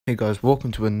Hey guys,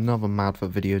 welcome to another Madfut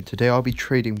video. Today I'll be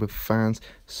trading with fans.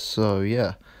 So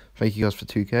yeah, thank you guys for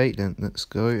 2k. Then let's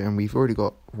go. And we've already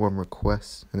got one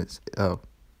request, and it's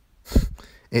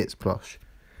it's plush.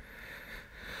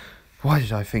 Why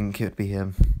did I think it'd be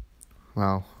him?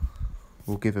 Well,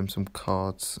 we'll give him some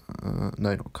cards. No,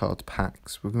 not cards,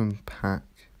 packs. We'll give him a pack.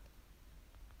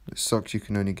 It sucks you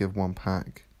can only give one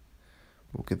pack.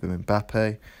 We'll give him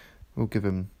Mbappe. We'll give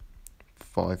him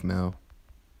 5 mil.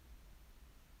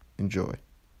 Enjoy.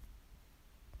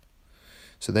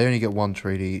 So they only get one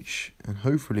trade each, and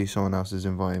hopefully someone else is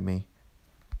inviting me.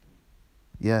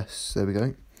 Yes, there we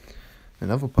go.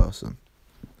 Another person.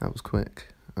 That was quick.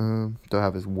 Don't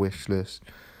have his wish list.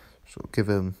 So I'll give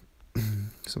him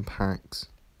some packs.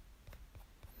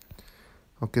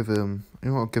 I'll give him,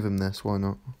 I'll give him this, why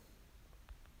not?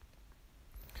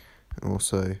 And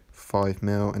also 5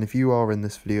 mil. And if you are in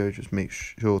this video, just make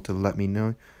sure to let me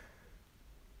know.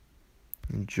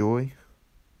 Enjoy.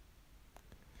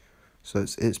 So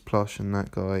it's plush and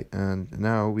that guy, and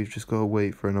now we've just got to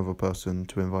wait for another person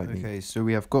to invite me. Okay, so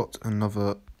we have got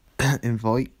another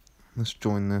invite. Let's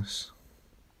join this.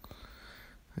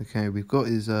 Okay, we've got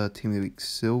his Team of the Week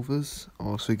silvers. I'll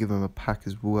also give him a pack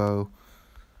as well.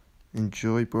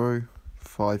 Enjoy, bro.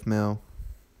 5 mil.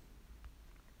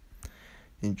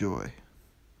 Enjoy.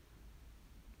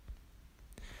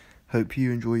 Hope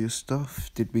you enjoy your stuff.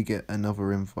 Did we get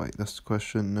another invite? That's the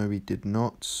question. No, we did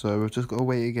not. So we've just got to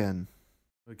wait again.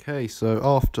 Okay, so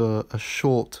after a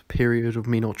short period of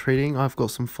me not trading, I've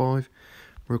got some 5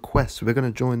 requests. We're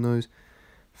going to join those.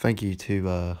 Thank you to,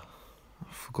 I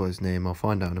forgot his name. I'll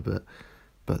find out in a bit.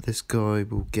 But this guy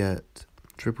will get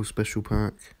triple special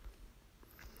pack,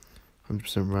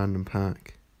 100% random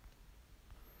pack,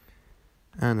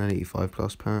 and an 85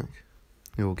 plus pack.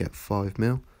 He will get 5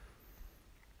 mil.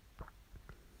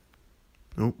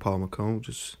 Oh, Palmer Cole,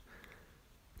 just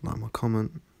like my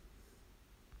comment.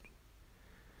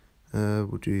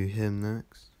 We'll do him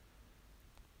next.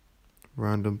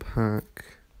 Random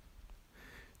pack.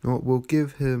 You know what, we'll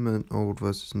give him an old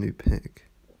versus new pick.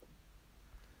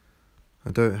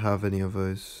 I don't have any of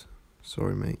those.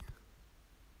 Sorry, mate.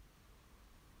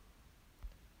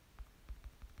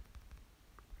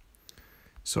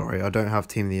 Sorry, I don't have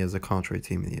Team of the Years. I can't trade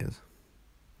Team of the Years.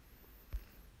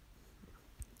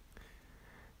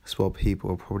 That's what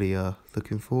people are probably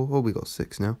looking for. Oh, we got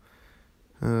 6 now.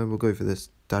 We'll go for this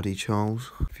Daddy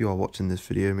Charles. If you are watching this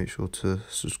video, make sure to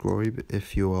subscribe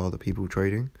if you are the people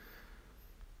trading.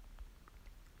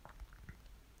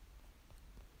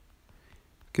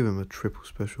 Give him a triple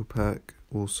special pack,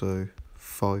 also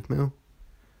 5 mil.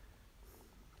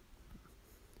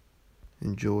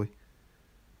 Enjoy.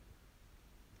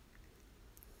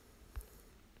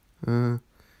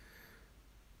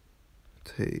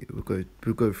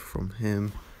 We'll go from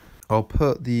him. I'll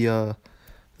put the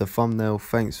thumbnail.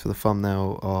 Thanks for the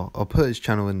thumbnail. I'll put his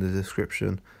channel in the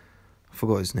description. I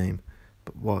forgot his name,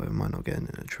 but why am I not getting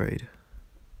in a trade?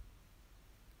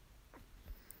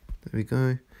 There we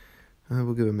go.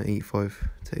 We'll give him an 85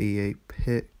 to 88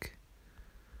 pick.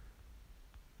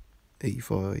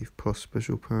 85 plus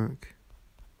special pack.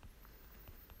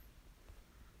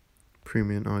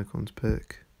 Premium icons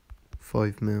pick.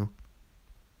 5 mil.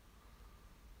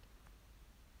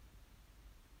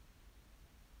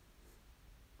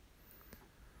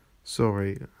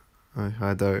 Sorry,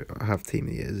 I don't have Team of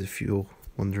the Years, if you're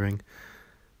wondering.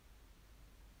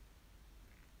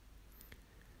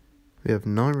 We have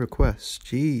 9 requests.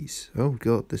 Jeez. Oh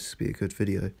god, this will be a good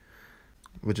video.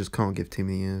 We just can't give Team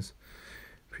of the Years.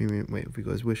 Premium. Wait, have we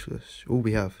got his wish list? All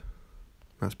we have.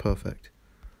 That's perfect.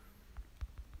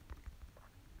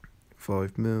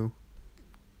 5 mil.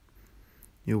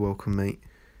 You're welcome, mate.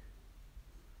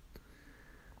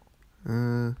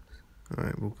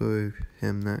 Alright, we'll go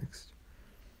him next.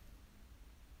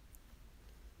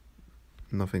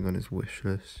 Nothing on his wish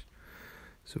list.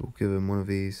 So we'll give him one of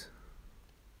these.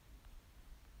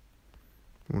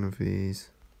 One of these.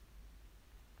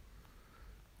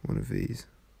 One of these.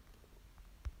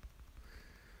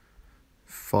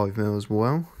 5 mil as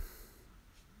well.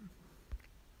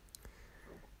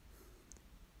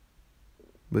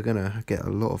 We're going to get a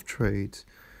lot of trades.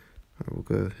 Right, we'll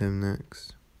go with him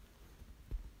next.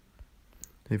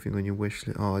 Anything on your wish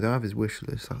list? Oh, I don't have his wish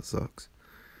list. That sucks.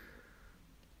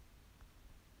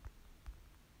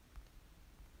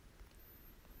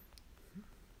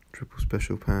 Triple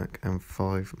special pack and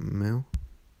 5 mil.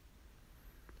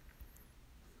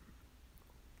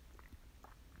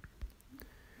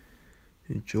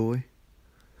 Enjoy.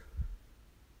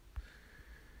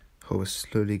 Oh, we're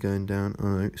slowly going down.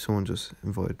 Oh no, someone just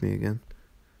invited me again.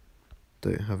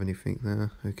 Don't have anything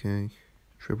there. Okay.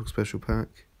 Triple special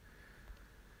pack.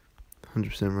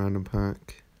 100% random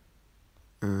pack.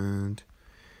 And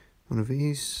one of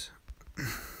these.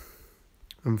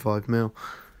 And 5 mil.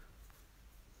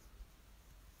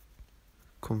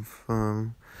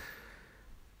 Confirm.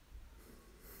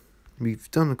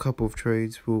 We've done a couple of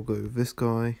trades. We'll go with this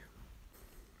guy.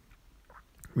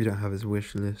 We don't have his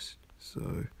wish list,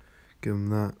 so give him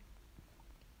that.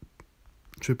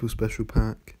 Triple special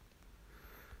pack.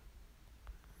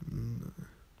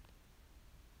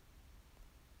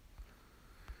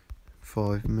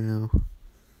 5 mil.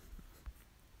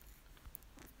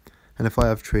 And if I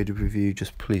have traded with you,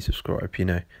 just please subscribe, you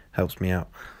know, helps me out.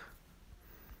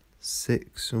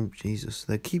 6, oh Jesus,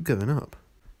 they keep going up.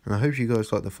 And I hope you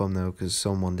guys like the thumbnail, because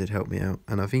someone did help me out.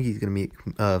 And I think he's going to make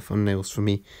thumbnails for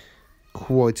me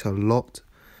quite a lot.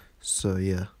 So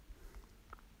yeah.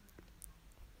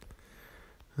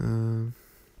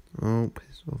 Oh,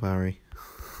 piss off, Harry.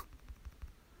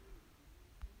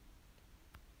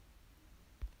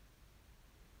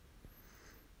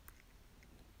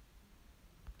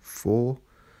 Four.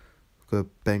 Got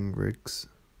Ben Riggs.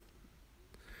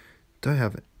 Don't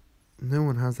have it. No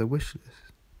one has their wish list.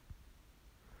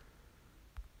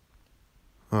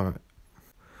 Alright.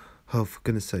 Oh, for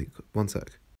goodness sake. One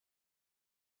sec.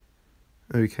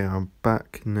 Okay, I'm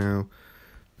back now.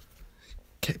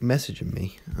 Kept messaging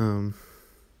me. Don't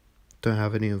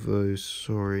have any of those,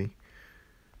 sorry.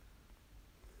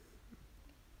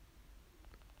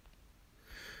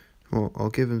 Well, I'll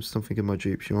give him something in my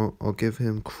dupes, you know. I'll give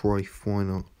him Cruyff, why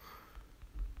not?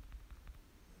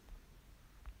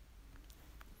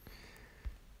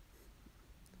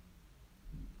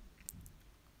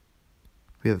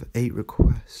 We have 8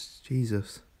 requests,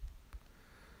 Jesus.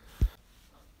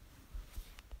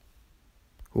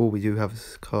 All we do have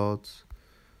is cards.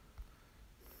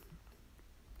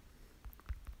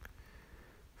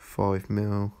 5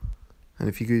 mil. And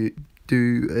if you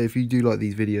do like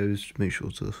these videos, make sure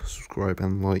to subscribe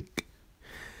and like.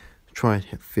 Try and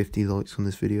hit 50 likes on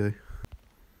this video.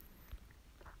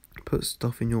 Put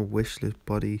stuff in your wish list,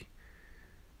 buddy.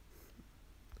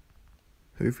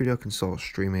 Hopefully I can start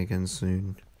streaming again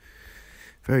soon.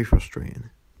 Very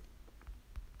frustrating.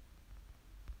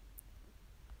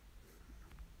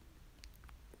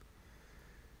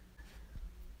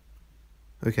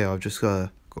 Okay, I've just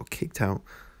got kicked out.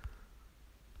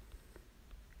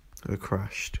 I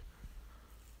crashed.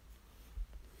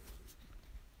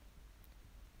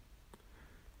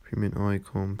 Premium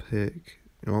icon pick.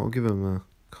 You know, I'll give him a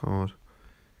card.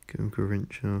 Give him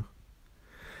Garincha.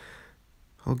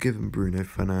 I'll give him Bruno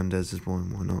Fernandes as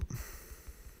one. Why not?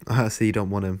 I see you don't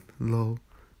want him. Lol.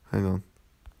 Hang on.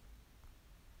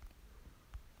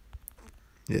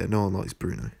 Yeah, no one likes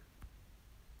Bruno.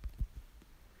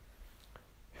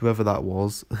 Whoever that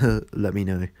was, let me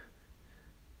know.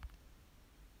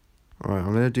 Alright,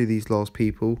 I'm going to do these last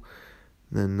people.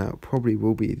 Then that probably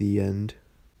will be the end.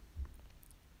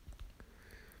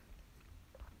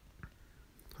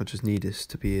 I just need this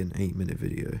to be an 8-minute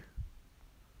video.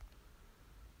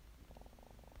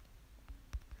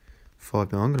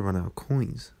 5 mil. I'm going to run out of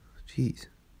coins. Jeez.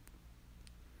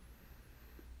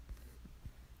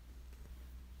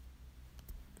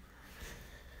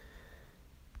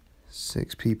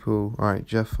 Six people. Alright,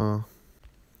 Jeffer.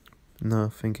 No,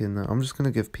 thinking that. I'm just going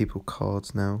to give people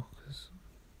cards now.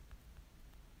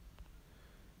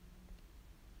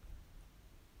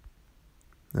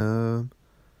 Bruno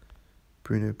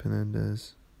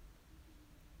Fernandes.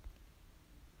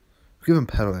 Give him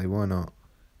Pele, why not?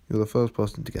 You're the first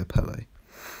person to get Pele.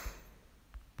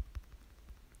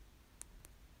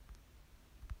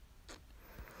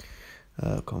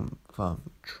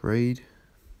 Confirm trade.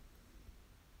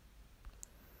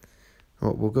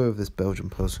 Well, we'll go with this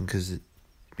Belgian person because it's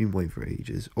been waiting for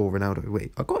ages. Or Ronaldo.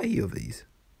 Wait, I got 8 of these.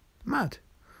 Mad.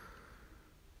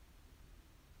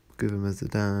 We'll give him a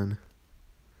Zidane.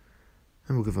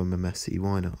 And we'll give him a Messi.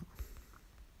 Why not?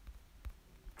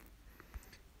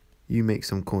 You make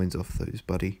some coins off those,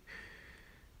 buddy.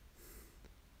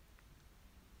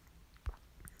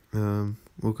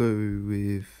 We'll go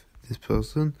with this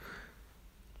person.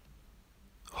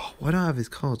 Oh, why don't I have his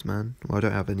cards, man? Well, I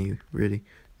don't have any, really,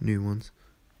 new ones.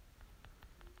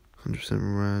 100%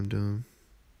 random.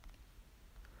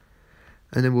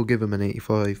 And then we'll give him an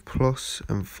 85 plus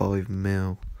and 5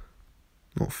 mil.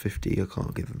 Not 50, I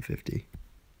can't give him 50.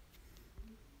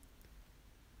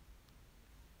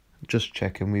 Just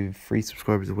checking, we're 3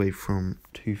 subscribers away from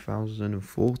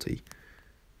 2040.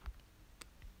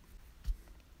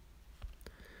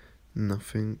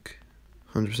 Nothing.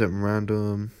 100%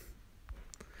 random.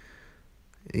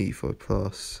 85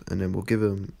 plus, and then we'll give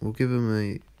him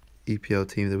a EPL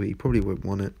team of the week. He probably won't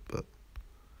want it, but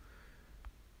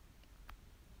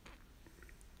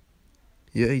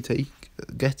Yeah,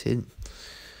 get in.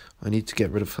 I need to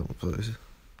get rid of some of those.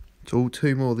 So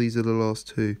 2 more. These are the last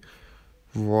 2.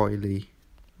 Riley.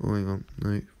 Oh, hang on.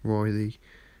 No, Riley.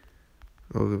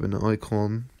 I'll give an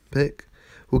icon pick.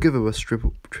 We'll give him a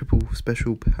triple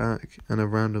special pack and a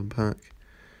random pack.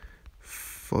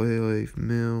 5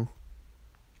 mil.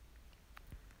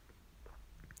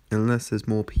 Unless there's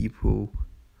more people.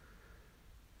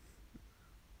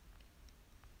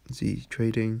 Is he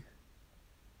trading?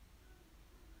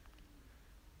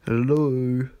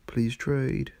 Hello, please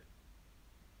trade.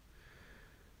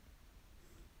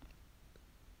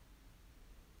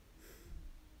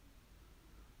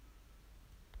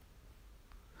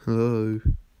 Hello.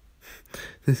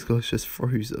 This guy's just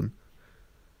frozen.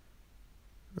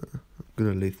 I'm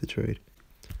gonna leave the trade.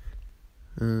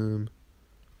 We'll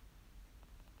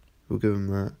give him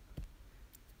that.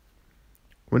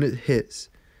 When it hits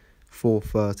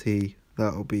 4:30,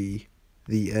 that'll be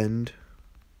the end.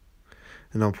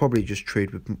 And I'll probably just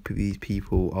trade with these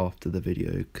people after the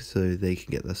video so they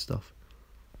can get their stuff.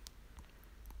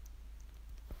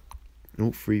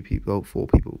 Oh, 3 people. Oh, 4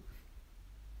 people.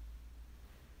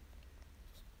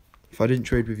 If I didn't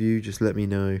trade with you, just let me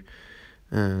know.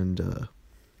 And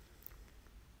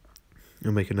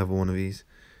I'll make another one of these.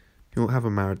 You'll have a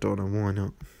Maradona, why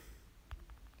not?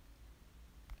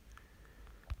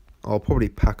 I'll probably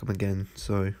pack them again,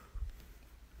 so...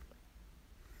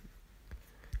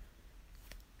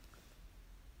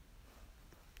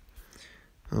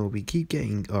 Oh, we keep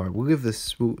getting... Alright, we'll give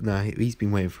this... Nah, he's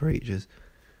been waiting for ages.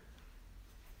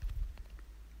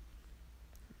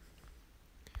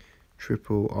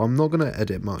 Triple... I'm not going to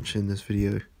edit much in this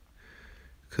video,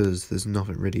 because there's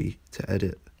nothing really to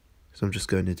edit. So I'm just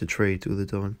going into trades all the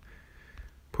time.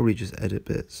 Probably just edit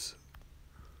bits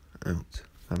out.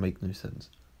 That makes no sense.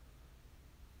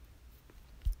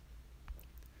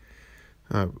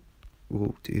 Alright,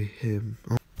 we'll do him.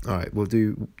 Oh. Alright, we'll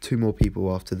do 2 more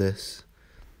people after this.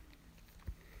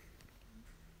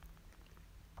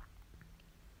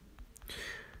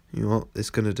 You know what? It's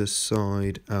going to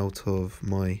decide out of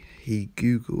my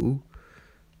Google,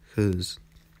 because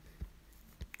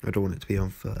I don't want it to be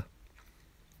unfair.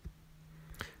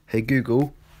 Hey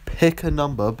Google, pick a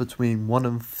number between 1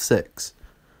 and 6.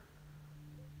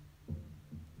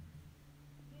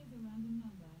 Here's a random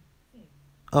number, 6.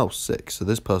 Oh, 6. So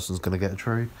this person's going to get a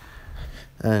trade.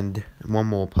 And 1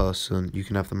 more person, you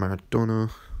can have the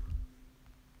Maradona.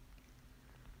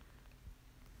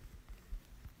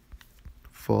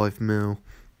 5 mil.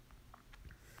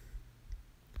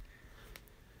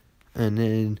 And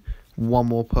then 1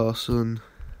 more person.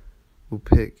 We'll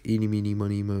pick eeny, meeny,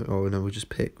 money, mo. Oh no, we'll just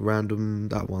pick random,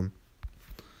 that one.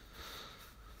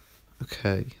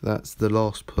 Okay, that's the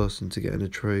last person to get in a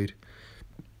trade.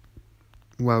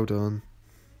 Well done.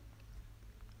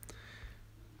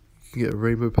 You can get a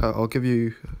rainbow pack. I'll give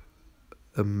you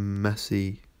a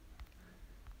Messi.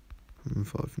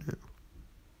 5 mil.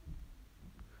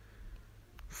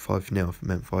 5 mil, I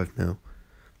meant 5 mil.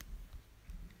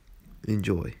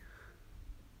 Enjoy.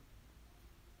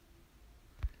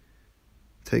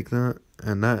 Take that,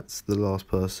 and that's the last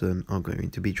person I'm going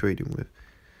to be trading with.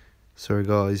 Sorry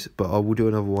guys, but I will do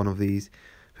another one of these.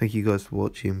 Thank you guys for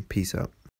watching. Peace out.